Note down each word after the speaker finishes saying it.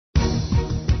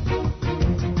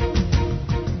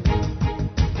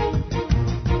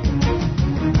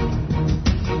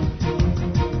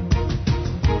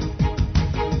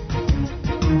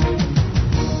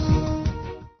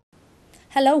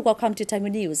Hello, welcome to Thái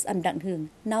Nguyên News. I'm Đặng Hương.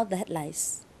 Now the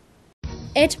headlines.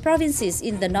 8 provinces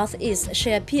in the northeast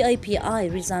share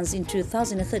PAPI results in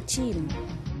 2013.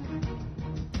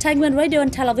 Thái Nguyên radio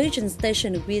and television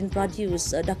station Nguyên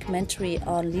produced a documentary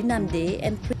on Lý Nam Đế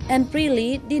and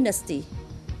Pre-Lý dynasty,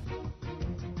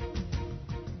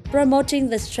 promoting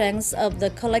the strengths of the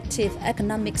collective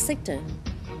economic sector.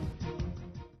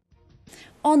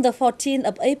 On the 14th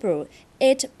of April,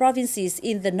 8 provinces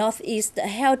in the northeast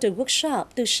held a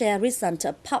workshop to share results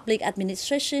of Public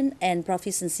Administration and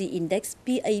Proficiency Index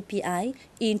 (PAPI)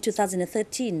 in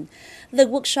 2013. The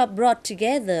workshop brought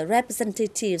together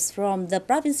representatives from the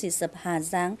provinces of Hà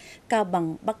Giang, Cao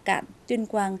Bằng, Bắc Cạn, Tuyên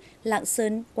Quang, Lạng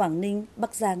Sơn, Quảng Ninh,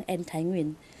 Bắc Giang, and Thái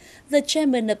Nguyên. The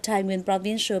chairman of Thái Nguyên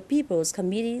Provincial People's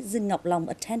Committee, Dương Ngọc Long,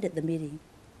 attended the meeting.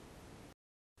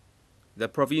 The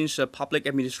Provincial Public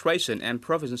Administration and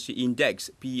Proficiency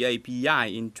Index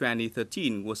 (PAPI) in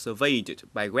 2013 was surveyed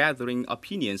by gathering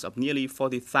opinions of nearly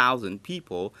 40,000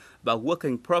 people about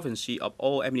working proficiency of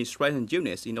all administration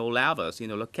units in all levels in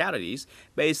the localities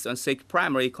based on 6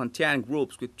 primary content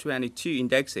groups with 22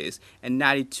 indexes and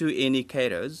 92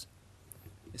 indicators.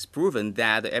 It's proven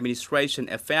that the administration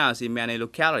affairs in many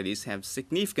localities have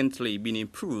significantly been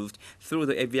improved through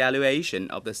the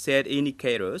evaluation of the said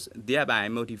indicators, thereby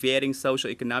motivating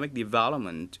socio-economic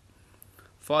development.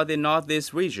 For the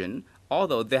Northeast region,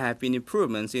 although there have been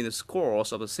improvements in the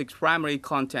scores of the 6 primary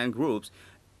content groups,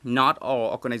 not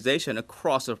all organizations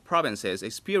across the provinces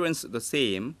experienced the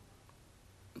same.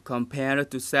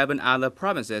 Compared to 7 other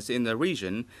provinces in the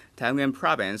region, Thái Nguyên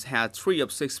province had 3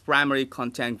 of 6 primary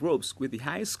content groups with the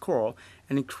highest score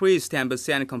and increased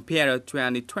 10% compared to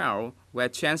 2012, where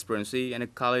transparency and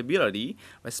accountability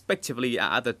respectively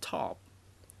are at the top.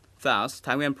 Thus,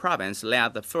 Thái Nguyên province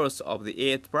led the first of the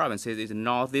 8 provinces in the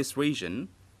northeast region.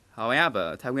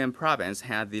 However, Thái Nguyên province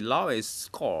had the lowest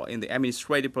score in the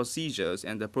administrative procedures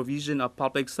and the provision of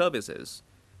public services.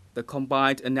 The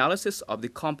combined analysis of the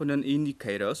component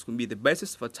indicators will be the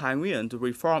basis for Thái Nguyên to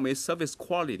reform its service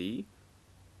quality.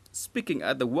 Speaking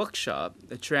at the workshop,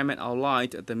 the chairman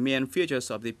outlined the main features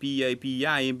of the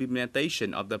PAPI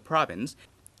implementation of the province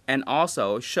and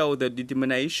also showed the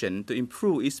determination to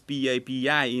improve its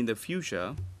PAPI in the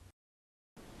future.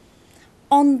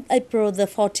 On April the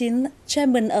 14th,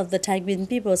 Chairman of the Thái Nguyên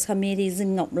People's Committee,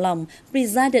 Dương Ngọc Long,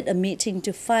 presided a meeting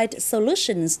to find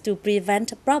solutions to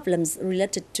prevent problems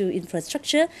related to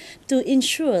infrastructure to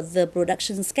ensure the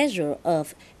production schedule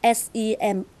of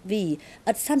SEMV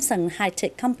at Samsung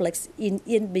High-Tech Complex in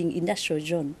Yên Bình Industrial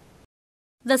Zone.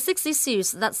 The 6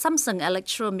 issues that Samsung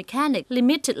Electromechanics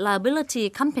Limited Liability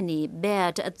Company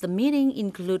bared at the meeting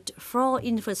include 4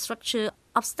 infrastructure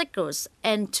obstacles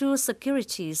and 2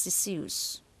 securities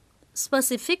issues.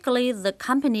 Specifically, the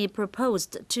company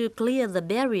proposed to clear the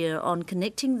barrier on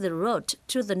connecting the road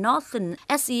to the northern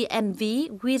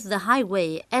SEMV with the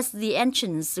highway, as the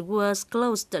entrance was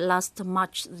closed last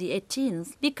March the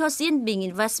 18th because Yên Bình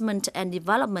Investment and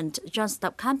Development Joint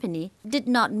Stock Company did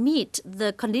not meet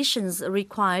the conditions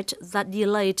required that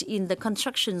delayed in the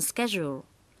construction schedule.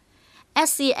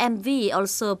 SEMV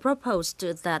also proposed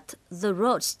that the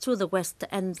roads to the west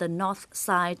and the north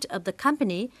side of the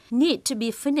company need to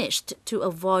be finished to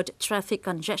avoid traffic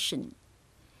congestion.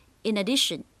 In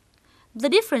addition, the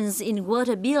difference in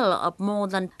water bill of more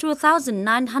than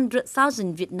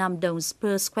 2,900,000 Vietnam dongs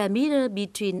per square meter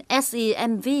between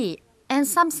SEMV and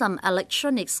Samsung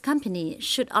Electronics Company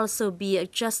should also be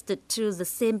adjusted to the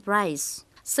same price.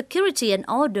 Security and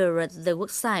order at the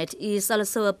worksite is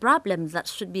also a problem that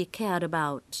should be cared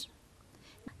about.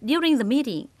 During the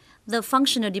meeting, the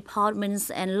functional departments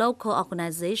and local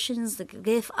organizations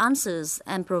gave answers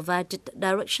and provided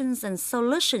directions and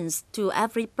solutions to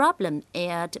every problem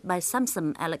aired by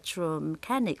Samsung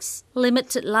Electromechanics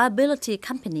Limited Liability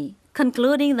Company.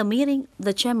 Concluding the meeting,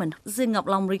 the chairman, Dương Ngọc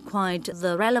Long, required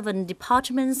the relevant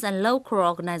departments and local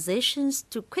organizations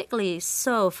to quickly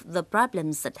solve the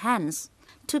problems at hand,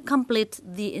 to complete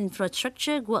the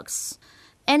infrastructure works,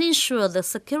 and ensure the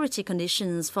security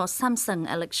conditions for Samsung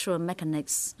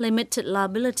Electromechanics Limited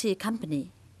Liability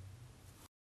Company.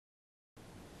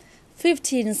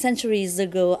 15 centuries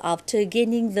ago, after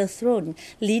gaining the throne,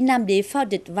 Lý Nam Đế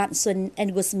founded Vạn Xuân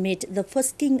and was made the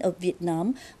first king of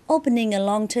Vietnam, opening a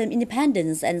long-term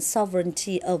independence and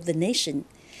sovereignty of the nation.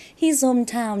 His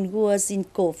hometown was in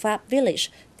Cổ Pháp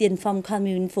village, Tiền Phong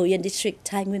commune, Phú Yên district,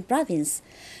 Thái Nguyên province.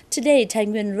 Today, Thái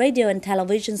Nguyên radio and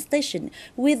television station,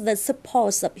 with the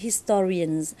support of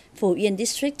historians, Phú Yên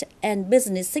district and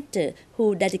business sector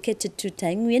who dedicated to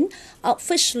Thái Nguyên,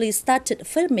 officially started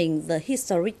filming the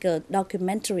historical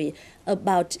documentary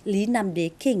about Lý Nam Đế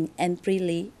king and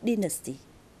Pre-Lý dynasty.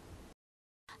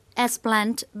 As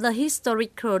planned, the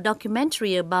historical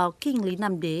documentary about King Lý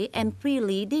Nam Đế and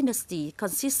pre-Lý dynasty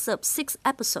consists of 6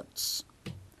 episodes.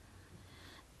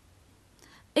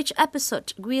 Each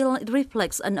episode will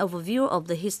reflect an overview of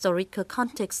the historical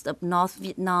context of North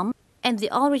Vietnam and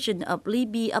the origin of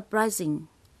Lý Bi uprising.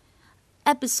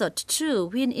 Episode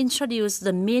 2 will introduce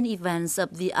the main events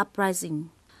of the uprising,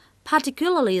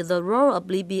 particularly the role of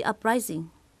Lý Bi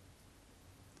uprising.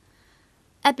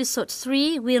 Episode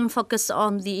 3 will focus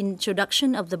on the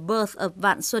introduction of the birth of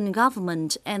Vạn Xuân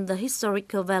government and the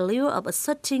historical value of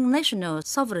asserting national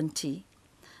sovereignty.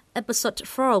 Episode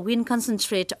 4 will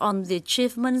concentrate on the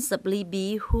achievements of Lý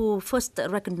Bi, who first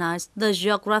recognized the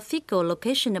geographical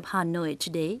location of Hanoi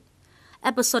today.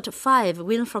 Episode 5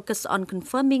 will focus on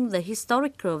confirming the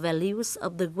historical values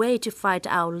of the way to fight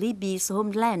out Lý Bi's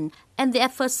homeland and the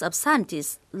efforts of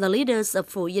scientists, the leaders of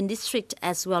Phu Yen district,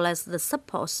 as well as the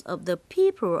support of the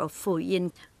people of Phu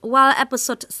Yen, while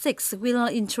Episode 6 will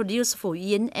introduce Phu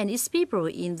Yen and its people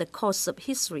in the course of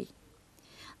history.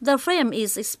 The film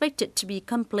is expected to be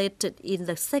completed in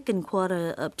the second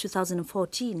quarter of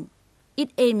 2014.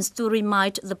 It aims to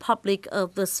remind the public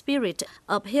of the spirit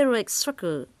of heroic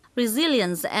struggle,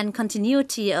 resilience and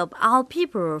continuity of our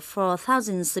people for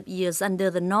thousands of years under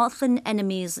the northern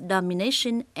enemy's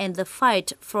domination and the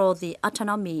fight for the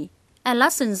autonomy, and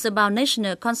lessons about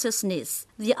national consciousness,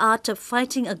 the art of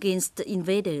fighting against the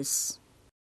invaders.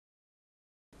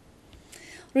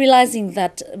 Realizing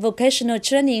that vocational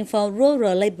training for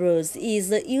rural laborers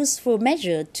is a useful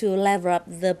measure to level up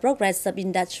the progress of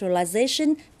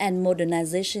industrialization and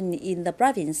modernization in the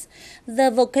province,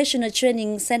 the Vocational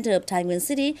Training Center of Thái Nguyên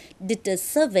City did a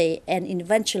survey and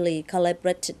eventually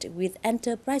collaborated with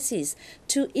enterprises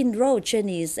to enroll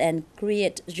trainees and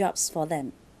create jobs for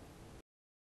them.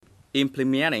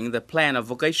 Implementing the plan of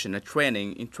vocational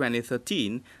training in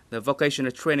 2013, the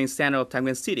Vocational Training Center of Thái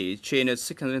Nguyên City trained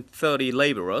 630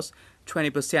 laborers.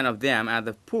 20% of them are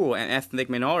the poor and ethnic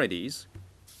minorities.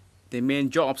 The main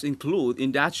jobs include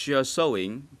industrial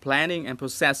sewing, planting and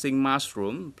processing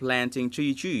mushroom, planting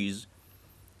trees.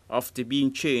 After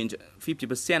being trained,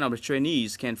 50% of the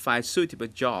trainees can find suitable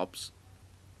jobs.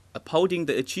 Upholding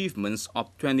the achievements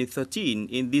of 2013,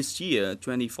 in this year,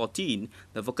 2014,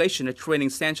 the Vocational Training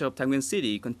Center of Thái Nguyên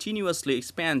City continuously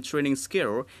expands training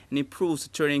skill and improves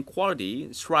training quality,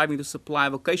 striving to supply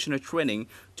vocational training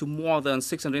to more than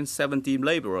 670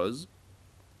 laborers.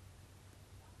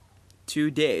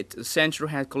 To date, the center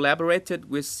has collaborated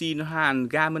with Sin Han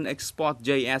Garment Export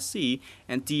JSC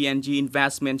and TNG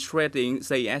Investment Trading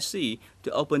JSC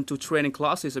to open 2 training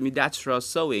classes of industrial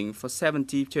sewing for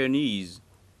 70 trainees.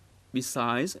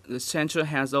 Besides, the center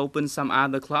has opened some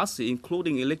other classes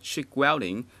including electric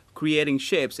welding, creating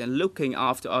shapes and looking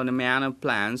after ornamental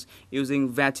plants using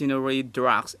veterinary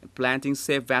drugs, planting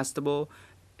safe vegetables,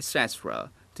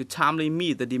 etc. to timely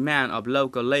meet the demand of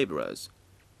local laborers.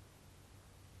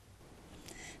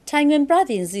 Thái Nguyên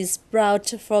province is proud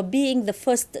for being the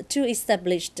first to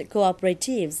establish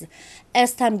cooperatives.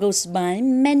 As time goes by,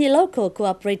 many local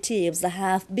cooperatives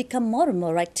have become more and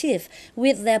more active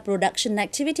with their production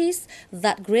activities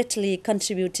that greatly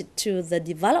contributed to the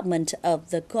development of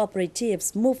the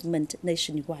cooperatives movement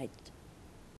nationwide.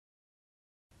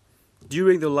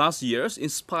 During the last years, in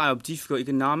spite of difficult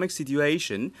economic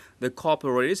situation, the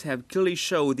cooperatives have clearly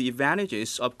shown the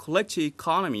advantages of collective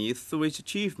economy through its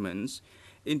achievements.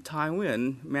 In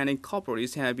Taiwan, many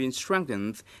cooperatives have been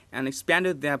strengthened and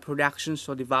expanded their productions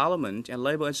for development and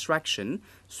labor extraction,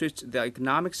 switched their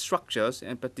economic structures,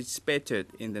 and participated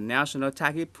in the national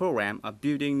target program of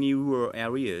building new rural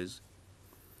areas.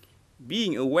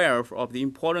 Being aware of the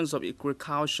importance of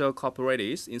agricultural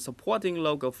cooperatives in supporting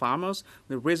local farmers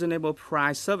with reasonable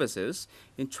price services,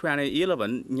 in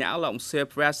 2011, Nhã Long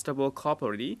Safe Vegetable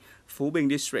Cooperative, Phú Bình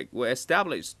District, were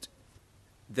established.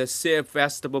 The safe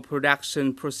vegetable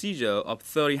production procedure of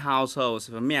 30 households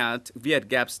met Viet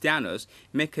Gap standards,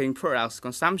 making products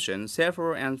consumption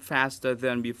safer and faster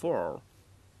than before.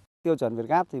 Tiêu chuẩn Việt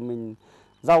Gap thì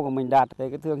rau của mình đạt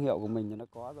cái thương hiệu của mình thì nó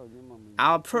có rồi nhưng mà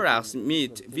Our products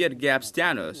meet Viet Gap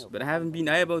standards, but haven't been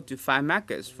able to find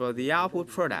markets for the output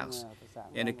products.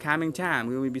 In the coming time,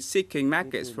 we will be seeking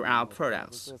markets for our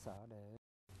products.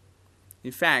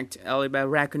 In fact, only by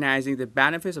recognizing the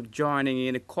benefits of joining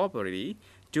in a cooperative,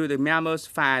 do the members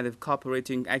find the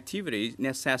cooperating activities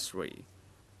necessary.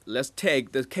 Let's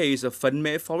take the case of Phấn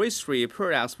Mễ Forestry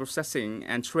Products Processing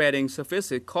and Trading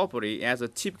Services Cooperative as a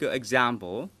typical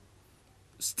example.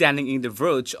 Standing in the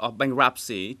verge of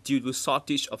bankruptcy due to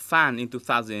shortage of funds in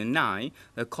 2009,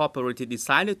 the cooperative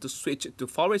decided to switch to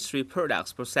forestry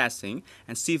products processing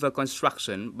and civil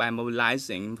construction by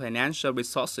mobilizing financial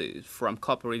resources from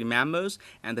cooperative members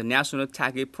and the National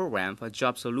Target Program for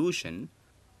Job Solution.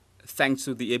 Thanks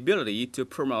to the ability to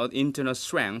promote internal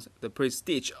strength, the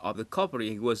prestige of the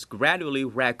cooperative was gradually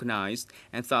recognized,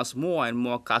 and thus more and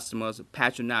more customers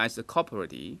patronized the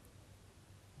cooperative.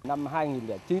 Năm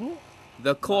 2009,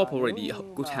 The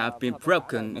cooperative could have been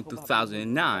broken in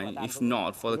 2009 if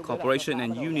not for the cooperation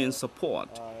and union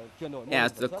support.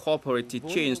 As the cooperative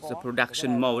changed the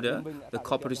production model, the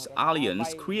Cooperative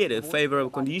Alliance created favorable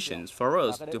conditions for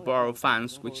us to borrow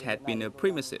funds which had been a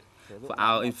prerequisite for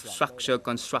our infrastructure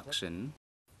construction.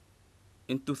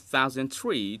 In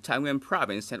 2003, Thái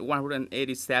province had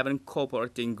 187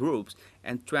 cooperating groups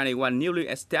and 21 newly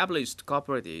established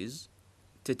cooperatives.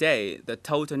 Today, the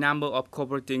total number of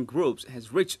cooperating groups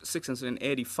has reached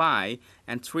 685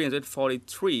 and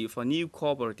 343 for new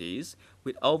cooperatives,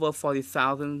 with over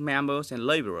 40,000 members and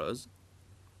laborers.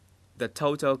 The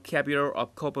total capital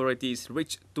of cooperatives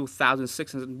reached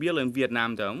 2,600 billion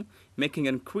Vietnam dong, making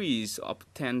an increase of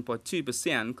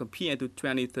 10.2% compared to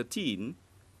 2013.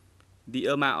 The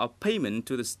amount of payment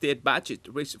to the state budget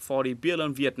reached 40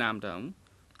 billion Vietnam dong.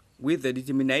 With the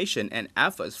determination and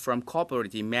efforts from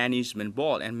cooperative management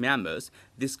board and members,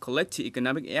 this collective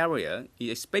economic area is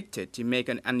expected to make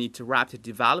an uninterrupted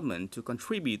development to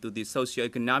contribute to the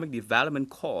socio-economic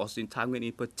development cause in Taiwan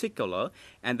in particular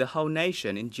and the whole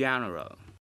nation in general.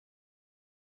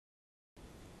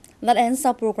 That ends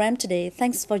our program today.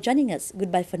 Thanks for joining us.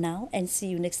 Goodbye for now and see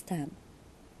you next time.